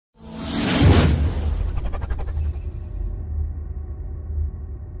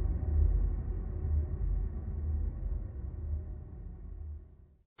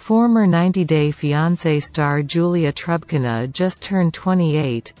Former 90 Day Fiancé star Julia Trubkina just turned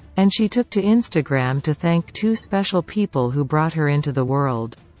 28, and she took to Instagram to thank two special people who brought her into the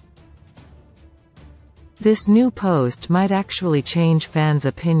world. This new post might actually change fans'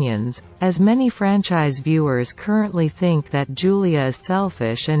 opinions, as many franchise viewers currently think that Julia is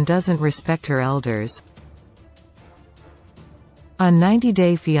selfish and doesn't respect her elders. On 90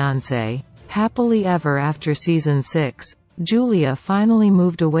 Day Fiancé, Happily Ever After Season 6, Julia finally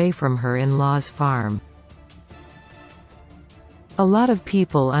moved away from her in-laws' farm. A lot of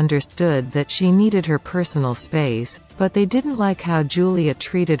people understood that she needed her personal space, but they didn't like how Julia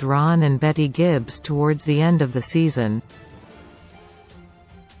treated Ron and Betty Gibbs towards the end of the season.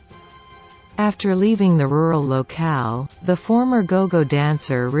 After leaving the rural locale, the former go-go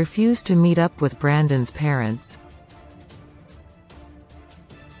dancer refused to meet up with Brandon's parents.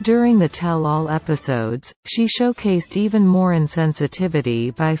 During the tell-all episodes, she showcased even more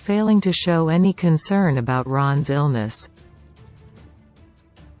insensitivity by failing to show any concern about Ron's illness.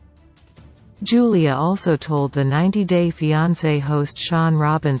 Julia also told the 90 Day Fiancé host Sean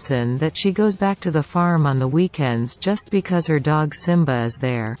Robinson that she goes back to the farm on the weekends just because her dog Simba is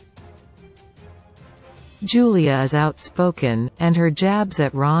there. Julia is outspoken, and her jabs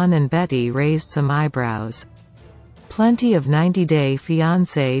at Ron and Betty raised some eyebrows. Plenty of 90 Day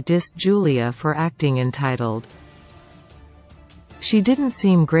Fiancé dissed Julia for acting entitled. She didn't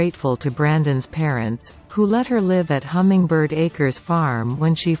seem grateful to Brandon's parents, who let her live at Hummingbird Acres Farm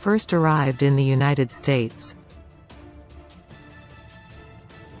when she first arrived in the United States.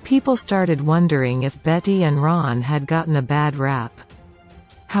 People started wondering if Betty and Ron had gotten a bad rap.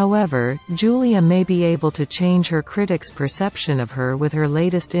 However, Julia may be able to change her critics' perception of her with her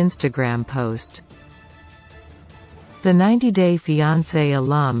latest Instagram post. The 90 Day Fiancé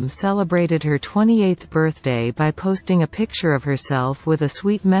alum celebrated her 28th birthday by posting a picture of herself with a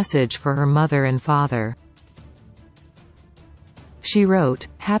sweet message for her mother and father. She wrote,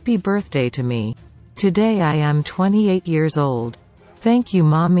 "Happy birthday to me. Today I am 28 years old. Thank you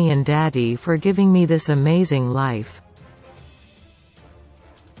Mommy and Daddy for giving me this amazing life."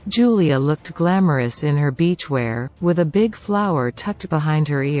 Julia looked glamorous in her beachwear, with a big flower tucked behind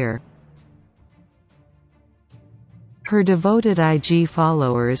her ear. Her devoted IG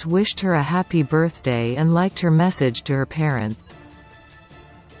followers wished her a happy birthday and liked her message to her parents.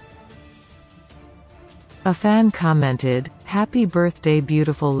 A fan commented, "Happy birthday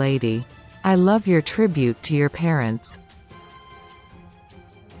beautiful lady. I love your tribute to your parents."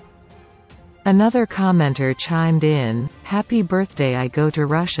 Another commenter chimed in, "Happy birthday, I go to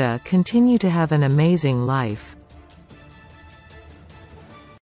Russia, continue to have an amazing life."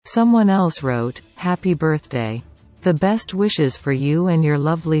 Someone else wrote, "Happy birthday. The best wishes for you and your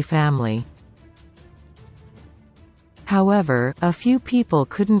lovely family." However, a few people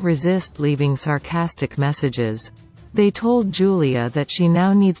couldn't resist leaving sarcastic messages. They told Julia that she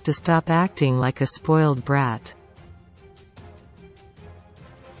now needs to stop acting like a spoiled brat.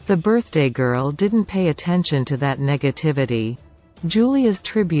 The birthday girl didn't pay attention to that negativity. Julia's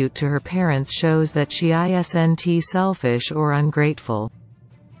tribute to her parents shows that she isn't selfish or ungrateful.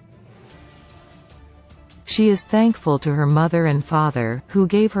 She is thankful to her mother and father, who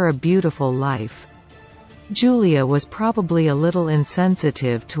gave her a beautiful life. Julia was probably a little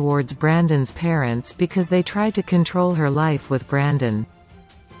insensitive towards Brandon's parents because they tried to control her life with Brandon.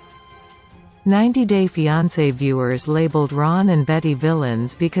 90 Day Fiancé viewers labeled Ron and Betty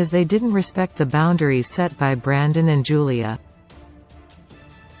villains because they didn't respect the boundaries set by Brandon and Julia.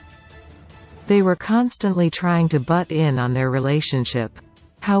 They were constantly trying to butt in on their relationship.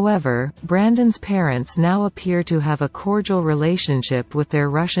 However, Brandon's parents now appear to have a cordial relationship with their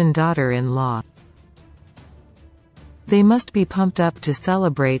Russian daughter-in-law. They must be pumped up to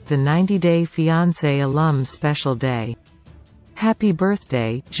celebrate the 90 Day Fiancé alum special day. Happy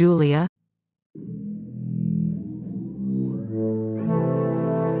birthday, Julia!